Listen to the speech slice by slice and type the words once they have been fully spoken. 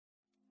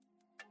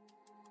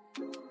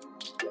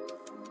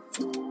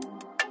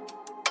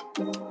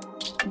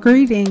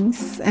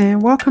Greetings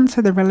and welcome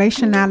to the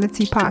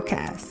Relationality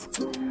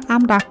Podcast.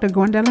 I'm Dr.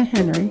 Gwendolyn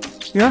Henry,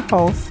 your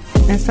host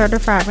and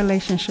certified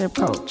relationship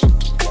coach.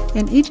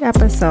 In each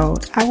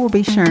episode, I will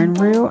be sharing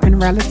real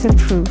and relative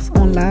truths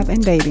on love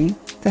and dating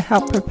to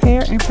help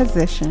prepare and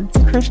position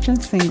Christian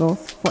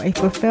singles for a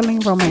fulfilling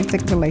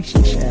romantic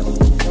relationship.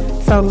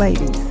 So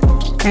ladies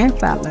and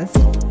fellas,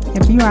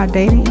 if you are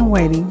dating and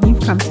waiting,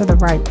 you've come to the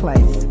right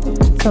place.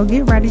 So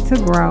get ready to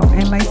grow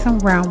and lay some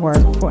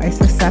groundwork for a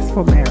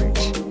successful marriage.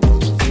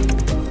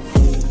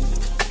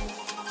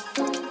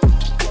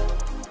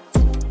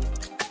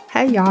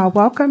 Hey y'all,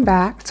 welcome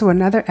back to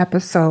another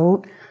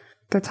episode.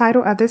 The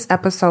title of this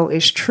episode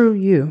is True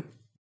You.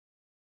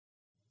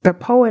 The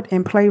poet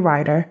and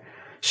playwright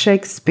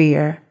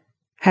Shakespeare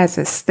has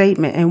a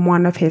statement in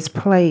one of his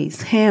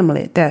plays,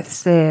 Hamlet, that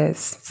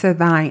says, "To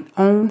thine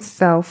own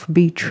self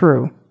be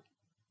true."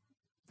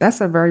 That's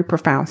a very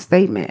profound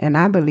statement, and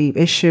I believe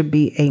it should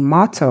be a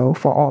motto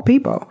for all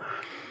people.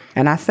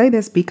 And I say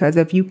this because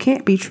if you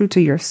can't be true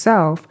to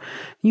yourself,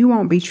 you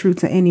won't be true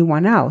to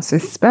anyone else,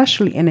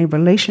 especially in a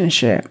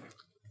relationship.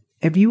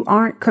 If you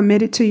aren't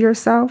committed to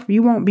yourself,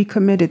 you won't be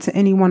committed to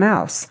anyone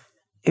else.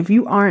 If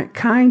you aren't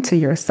kind to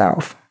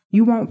yourself,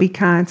 you won't be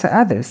kind to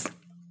others.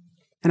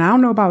 And I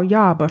don't know about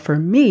y'all, but for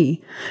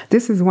me,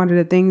 this is one of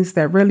the things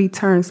that really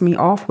turns me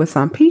off with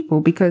some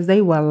people because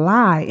they will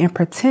lie and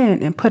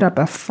pretend and put up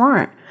a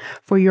front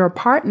for your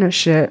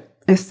partnership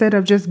instead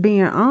of just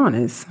being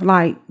honest.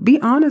 Like,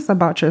 be honest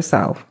about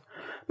yourself.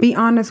 Be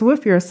honest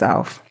with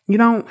yourself. You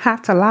don't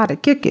have to lie to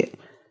kick it.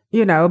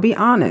 Be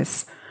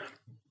honest.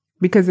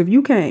 Because if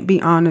you can't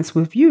be honest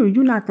with you,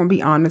 you're not going to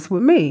be honest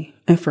with me.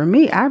 And for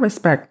me, I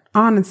respect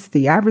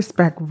honesty. I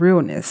respect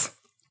realness.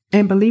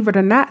 And believe it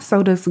or not,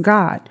 so does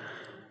God.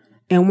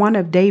 In one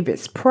of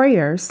David's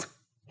prayers,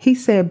 he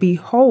said,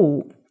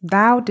 "Behold,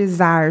 thou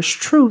desires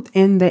truth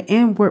in the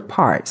inward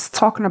parts."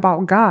 Talking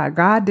about God.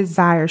 God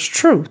desires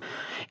truth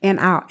in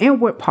our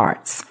inward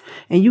parts.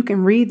 And you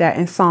can read that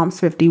in Psalms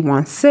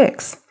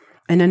 51:6.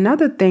 And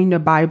another thing the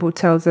Bible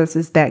tells us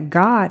is that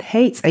God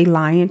hates a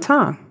lying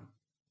tongue.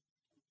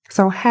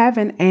 So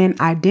having an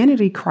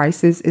identity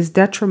crisis is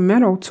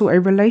detrimental to a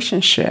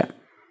relationship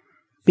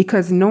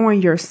because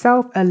knowing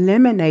yourself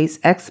eliminates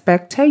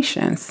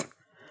expectations.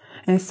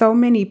 And so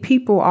many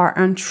people are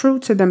untrue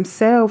to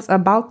themselves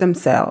about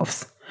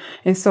themselves.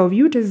 And so if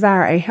you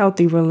desire a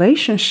healthy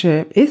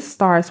relationship, it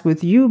starts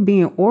with you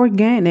being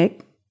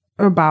organic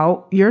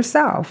about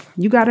yourself.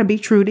 You got to be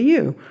true to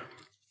you.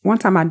 One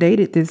time I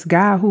dated this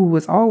guy who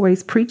was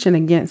always preaching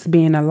against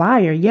being a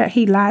liar, yet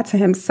he lied to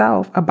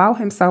himself about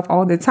himself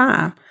all the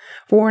time.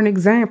 For an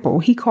example,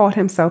 he called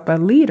himself a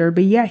leader,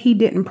 but yet he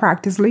didn't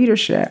practice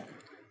leadership.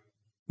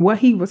 What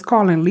he was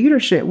calling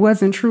leadership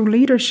wasn't true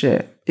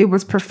leadership. It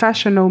was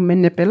professional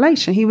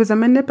manipulation. He was a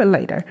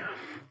manipulator.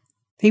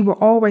 He would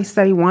always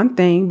say one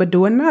thing, but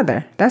do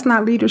another. That's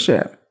not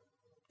leadership.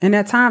 And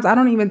at times, I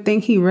don't even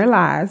think he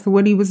realized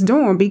what he was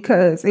doing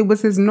because it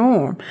was his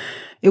norm.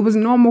 It was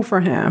normal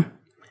for him.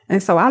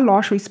 And so I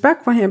lost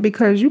respect for him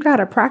because you got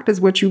to practice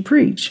what you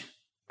preach.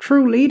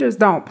 True leaders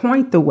don't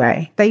point the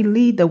way. They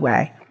lead the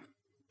way.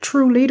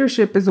 True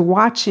leadership is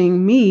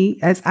watching me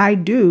as I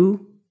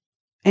do,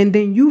 and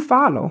then you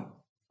follow.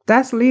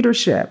 That's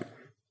leadership.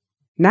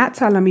 Not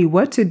telling me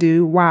what to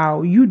do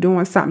while you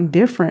doing something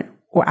different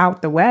or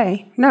out the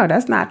way. No,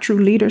 that's not true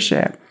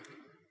leadership.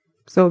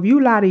 So if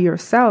you lie to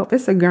yourself,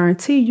 it's a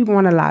guarantee you're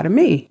going to lie to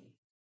me.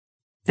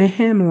 And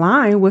him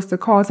lying was the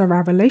cause of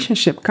our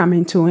relationship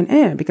coming to an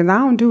end because I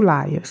don't do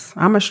liars.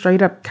 I'm a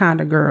straight up kind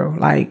of girl.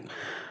 Like,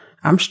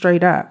 I'm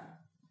straight up.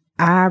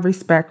 I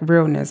respect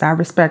realness. I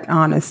respect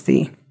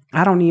honesty.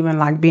 I don't even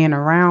like being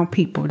around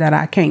people that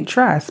I can't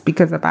trust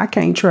because if I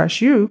can't trust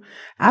you,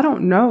 I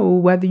don't know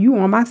whether you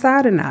on my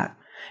side or not.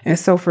 And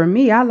so for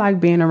me, I like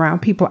being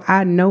around people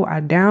I know are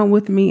down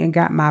with me and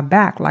got my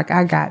back like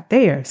I got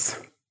theirs.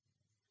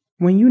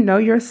 When you know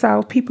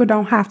yourself, people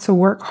don't have to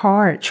work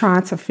hard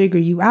trying to figure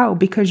you out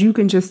because you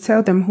can just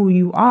tell them who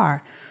you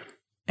are.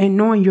 And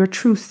knowing your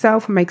true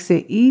self makes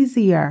it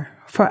easier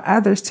for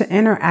others to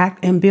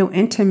interact and build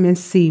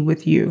intimacy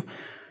with you.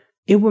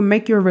 It will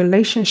make your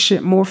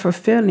relationship more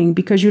fulfilling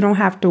because you don't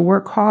have to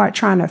work hard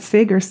trying to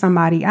figure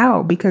somebody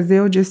out because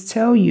they'll just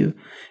tell you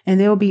and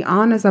they'll be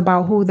honest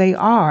about who they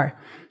are.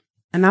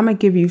 And I'm going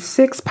to give you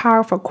 6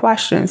 powerful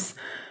questions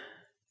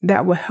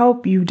that will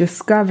help you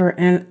discover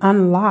and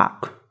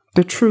unlock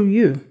the true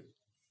you.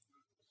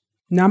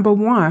 Number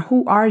 1,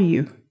 who are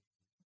you?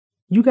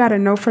 You got to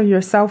know for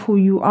yourself who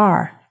you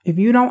are. If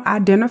you don't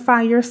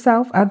identify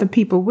yourself, other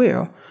people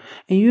will.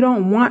 And you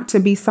don't want to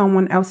be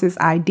someone else's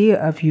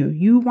idea of you.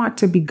 You want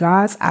to be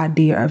God's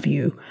idea of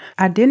you.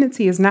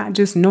 Identity is not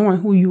just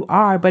knowing who you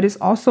are, but it's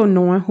also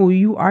knowing who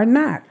you are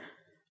not.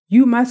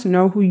 You must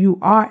know who you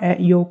are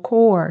at your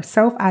core.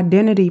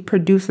 Self-identity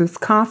produces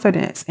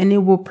confidence and it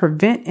will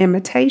prevent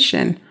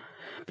imitation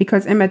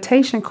because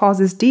imitation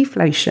causes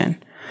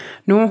deflation.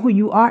 Knowing who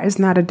you are is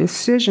not a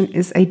decision,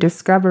 it's a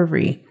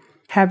discovery.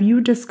 Have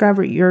you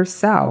discovered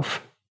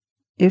yourself?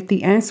 If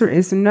the answer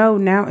is no,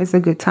 now is a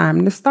good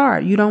time to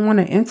start. You don't want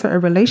to enter a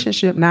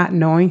relationship not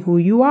knowing who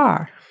you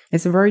are.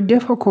 It's very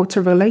difficult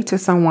to relate to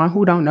someone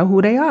who don't know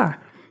who they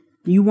are.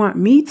 You want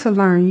me to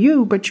learn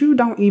you, but you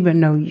don't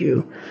even know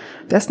you.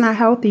 That's not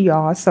healthy,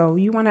 y'all. So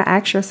you want to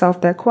ask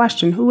yourself that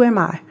question, who am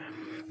I?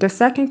 The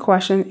second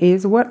question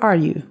is, what are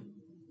you?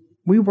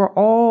 We were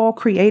all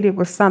created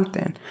with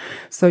something.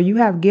 So you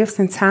have gifts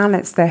and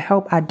talents that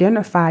help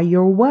identify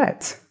your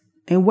what.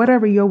 And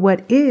whatever your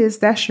what is,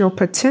 that's your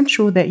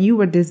potential that you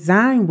were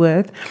designed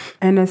with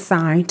and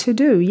assigned to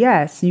do.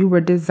 Yes, you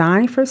were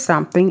designed for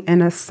something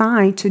and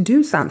assigned to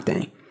do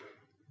something.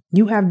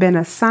 You have been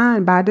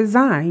assigned by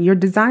design. Your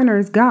designer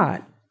is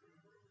God.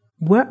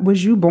 What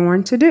was you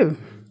born to do?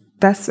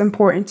 That's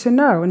important to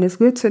know. And it's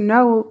good to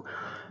know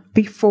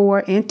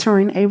before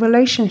entering a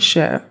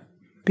relationship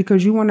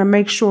because you want to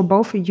make sure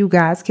both of you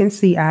guys can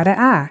see eye to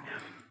eye.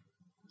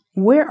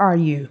 Where are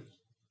you?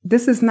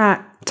 This is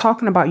not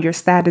talking about your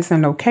status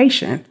and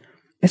location.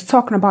 It's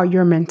talking about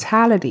your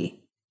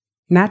mentality,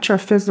 not your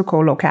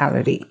physical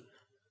locality.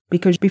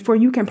 Because before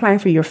you can plan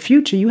for your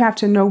future, you have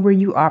to know where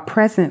you are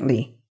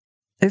presently.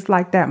 It's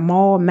like that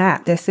mall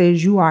map that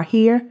says you are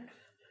here.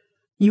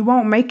 You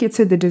won't make it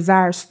to the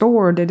desired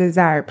store or the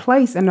desired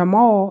place in the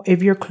mall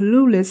if you're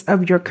clueless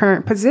of your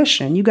current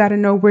position. You got to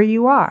know where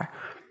you are.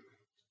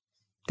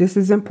 This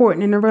is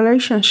important in a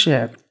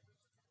relationship,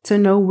 to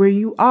know where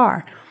you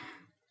are,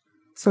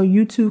 so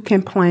you two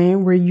can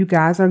plan where you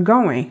guys are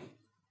going.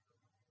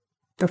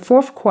 The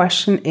fourth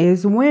question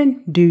is,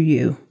 when do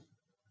you?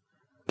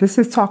 This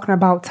is talking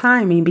about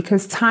timing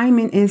because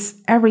timing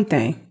is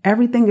everything.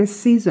 Everything is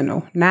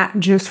seasonal, not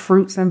just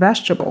fruits and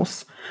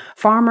vegetables.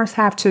 Farmers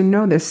have to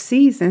know the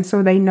season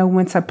so they know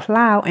when to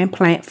plow and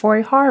plant for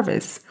a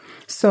harvest.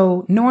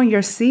 So knowing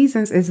your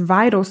seasons is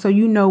vital so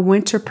you know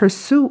when to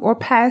pursue or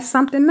pass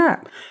something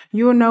up.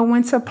 You'll know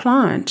when to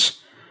plunge.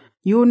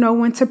 You'll know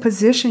when to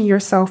position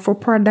yourself for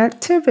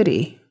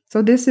productivity.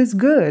 So this is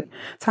good.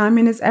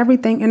 Timing is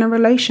everything in a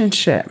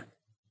relationship.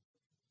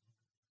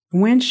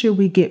 When should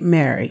we get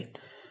married?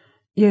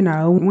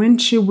 When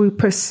should we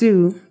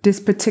pursue this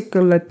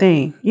particular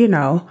thing?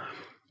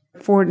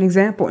 For an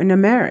example, in a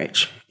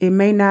marriage, it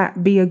may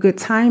not be a good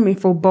timing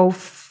for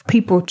both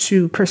people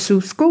to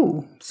pursue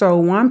school. So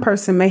one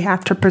person may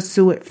have to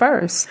pursue it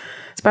first,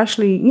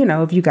 especially,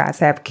 if you guys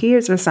have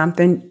kids or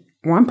something,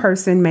 one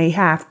person may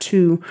have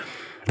to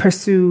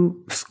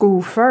pursue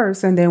school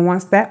first. And then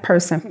once that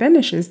person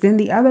finishes, then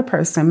the other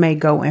person may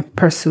go and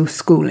pursue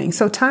schooling.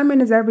 So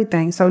timing is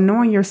everything. So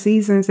knowing your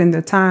seasons and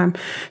the time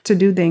to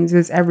do things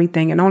is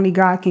everything. And only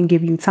God can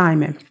give you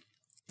timing.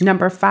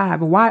 Number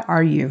 5, why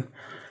are you?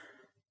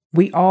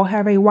 We all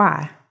have a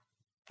why.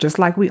 Just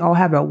like we all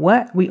have a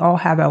what, we all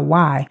have a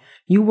why.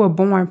 You were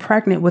born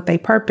pregnant with a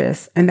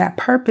purpose, and that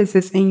purpose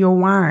is in your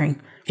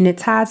wiring. And it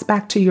ties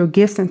back to your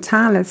gifts and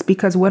talents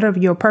because whatever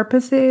your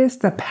purpose is,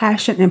 the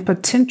passion and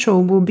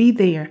potential will be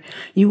there.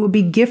 You will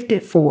be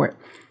gifted for it.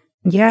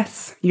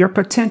 Yes, your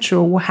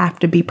potential will have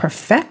to be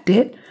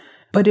perfected,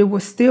 but it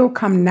will still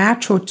come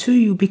natural to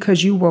you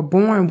because you were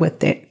born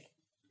with it.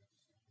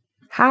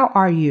 How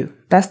are you?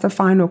 That's the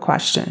final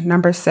question.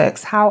 Number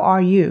 6, how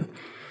are you?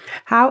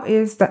 How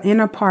is the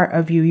inner part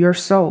of you, your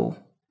soul?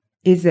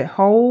 Is it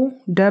whole,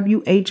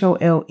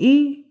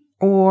 WHOLE?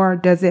 Or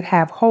does it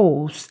have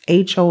holes,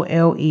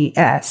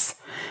 HOLES?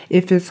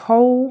 If it's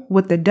whole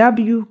with the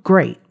W,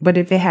 great. But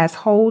if it has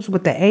holes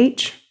with the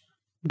H,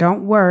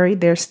 don't worry,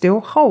 there's still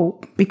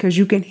hope because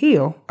you can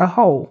heal a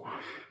hole.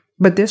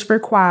 But this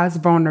requires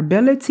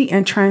vulnerability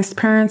and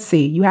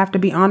transparency. You have to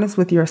be honest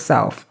with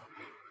yourself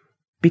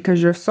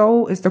because your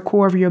soul is the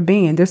core of your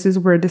being. This is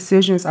where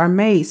decisions are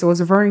made. So it's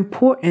very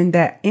important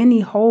that any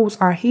holes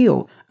are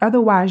healed.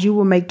 Otherwise, you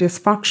will make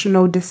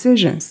dysfunctional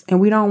decisions,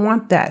 and we don't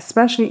want that,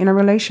 especially in a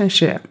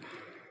relationship.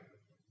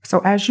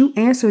 So as you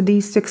answer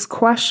these 6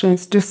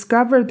 questions,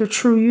 discover the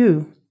true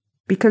you,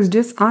 because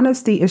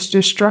dishonesty is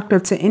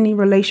destructive to any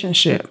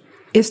relationship.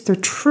 It's the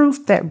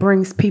truth that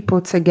brings people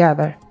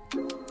together.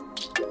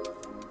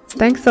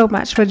 Thanks so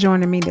much for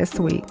joining me this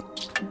week.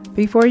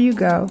 Before you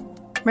go,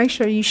 make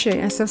sure you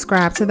share and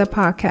subscribe to the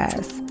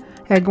podcast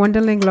at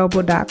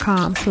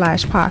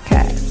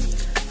gwendolynglobal.com/podcast.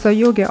 So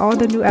you'll get all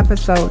the new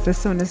episodes as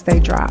soon as they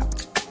drop.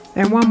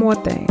 And one more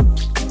thing,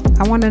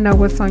 I want to know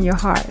what's on your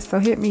heart, so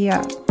hit me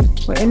up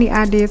with any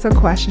ideas or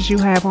questions you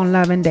have on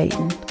love and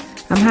dating.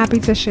 I'm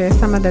happy to share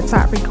some of the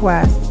top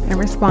requests and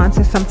respond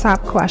to some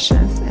top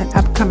questions in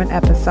upcoming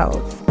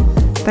episodes.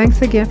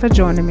 Thanks again for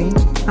joining me.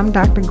 I'm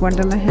Dr.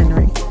 Gwendolyn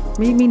Henry.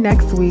 Meet me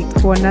next week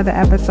for another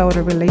episode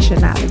of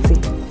Relationality.